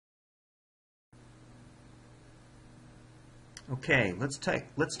Okay, let's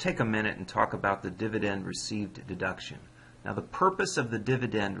take a minute and talk about the dividend received deduction. Now, the purpose of the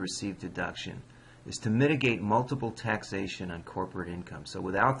dividend received deduction is to mitigate multiple taxation on corporate income. So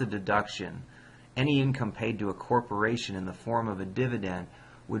without the deduction, any income paid to a corporation in the form of a dividend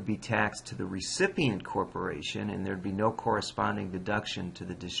would be taxed to the recipient corporation, and there'd be no corresponding deduction to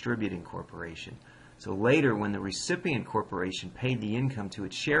the distributing corporation. So later, when the recipient corporation paid the income to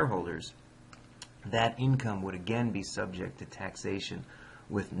its shareholders, that income would again be subject to taxation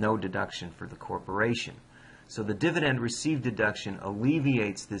with no deduction for the corporation. So the dividend received deduction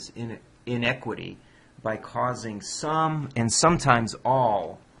alleviates this inequity by causing some, and sometimes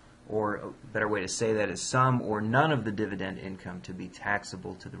all, or a better way to say that is some or none of the dividend income to be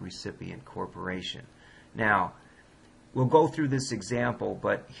taxable to the recipient corporation. Now, we'll go through this example,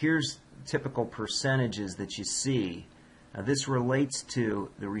 but here's typical percentages that you see. Now, this relates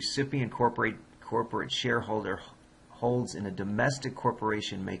to the recipient corporate shareholder holds in a domestic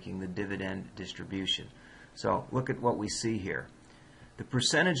corporation making the dividend distribution. So look at what we see here. The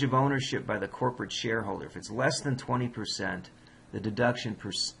percentage of ownership by the corporate shareholder, if it's less than 20%, the deduction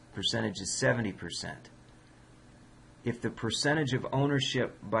percentage is 70%. If the percentage of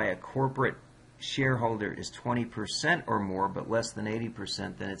ownership by a corporate shareholder is 20% or more, but less than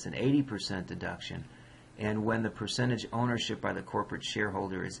 80%, then it's an 80% deduction. And when the percentage ownership by the corporate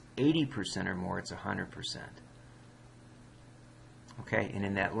shareholder is 80% or more, it's 100%. Okay, and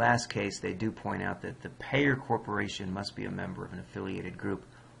in that last case, they do point out that the payer corporation must be a member of an affiliated group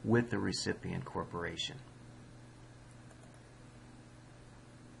with the recipient corporation.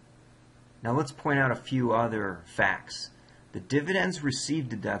 Now let's point out a few other facts. The dividends received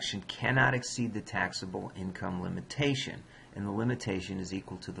deduction cannot exceed the taxable income limitation, and the limitation is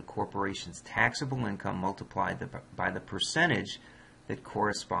equal to the corporation's taxable income multiplied by the percentage that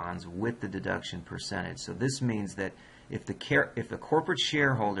corresponds with the deduction percentage. So this means that if the corporate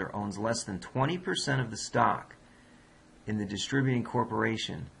shareholder owns less than 20% of the stock in the distributing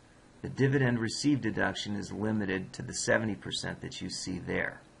corporation, the dividend received deduction is limited to the 70% that you see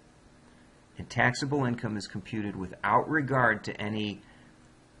there. And taxable income is computed without regard to any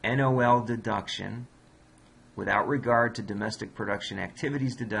NOL deduction, without regard to domestic production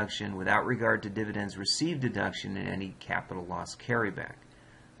activities deduction, without regard to dividends received deduction, and any capital loss carryback.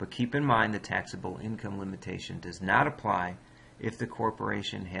 But keep in mind the taxable income limitation does not apply if the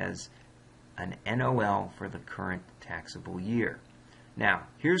corporation has an NOL for the current taxable year. Now,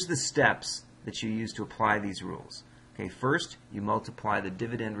 here's the steps that you use to apply these rules. Okay, first, you multiply the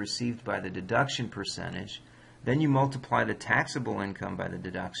dividend received by the deduction percentage, then you multiply the taxable income by the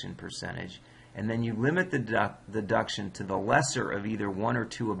deduction percentage, and then you limit the deduction to the lesser of either one or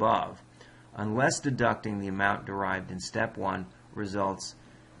two above, unless deducting the amount derived in step 1 results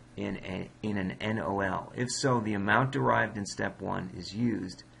in an NOL. If so, the amount derived in step 1 is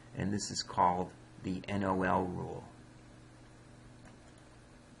used, and this is called the NOL rule.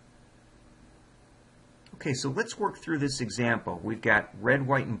 Okay, so let's work through this example. We've got Red,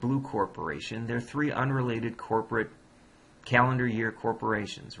 White, and Blue Corporation. They're three unrelated corporate calendar year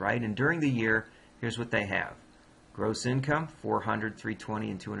corporations, right? And during the year, here's what they have. Gross income, $400,000,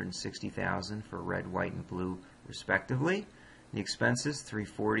 $320,000, and $260,000 for Red, White, and Blue, respectively. The expenses,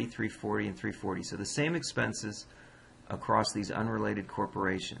 $340,000, $340,000, and $340,000. So the same expenses across these unrelated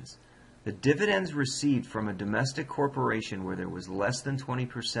corporations. The dividends received from a domestic corporation where there was less than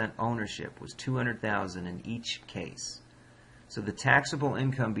 20% ownership was $200,000 in each case. So the taxable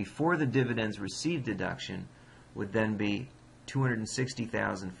income before the dividends received deduction would then be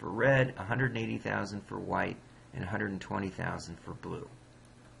 $260,000 for Red, $180,000 for White, and $120,000 for Blue.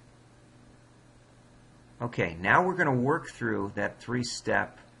 Okay, now we're going to work through that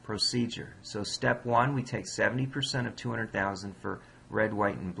three-step procedure. So step 1, we take 70% of $200,000 for Red,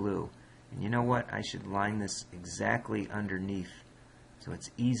 White, and Blue. And you know what? I should line this exactly underneath so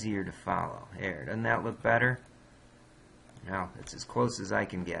it's easier to follow. There, doesn't that look better? No, it's as close as I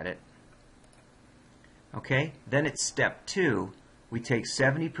can get it. Okay, then at step 2, we take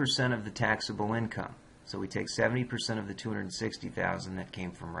 70% of the taxable income. So we take 70% of the $260,000 that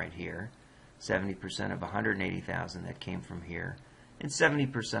came from right here, 70% of $180,000 that came from here, and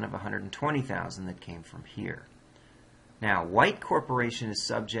 70% of $120,000 that came from here. Now, White Corporation is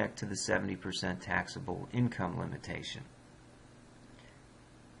subject to the 70% taxable income limitation.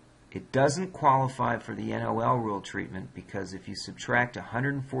 It doesn't qualify for the NOL rule treatment because if you subtract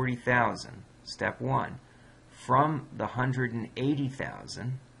 $140,000, step 1, from the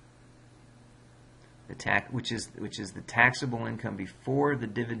 $180,000, which is the taxable income before the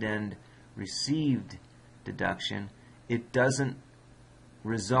dividend received deduction, it doesn't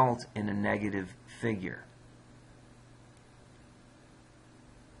result in a negative figure.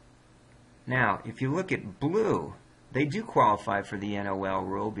 Now, if you look at blue, they do qualify for the NOL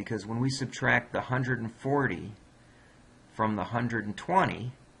rule because when we subtract the 140 from the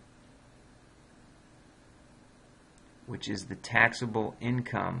 120, which is the taxable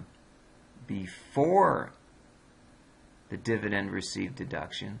income before the dividend received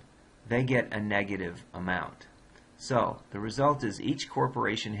deduction, they get a negative amount. So the result is each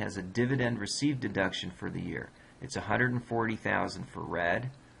corporation has a dividend received deduction for the year. It's $140,000 for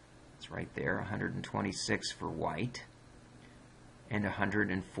red. It's right there. $126 for white, and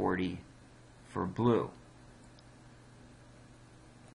 $140 for blue.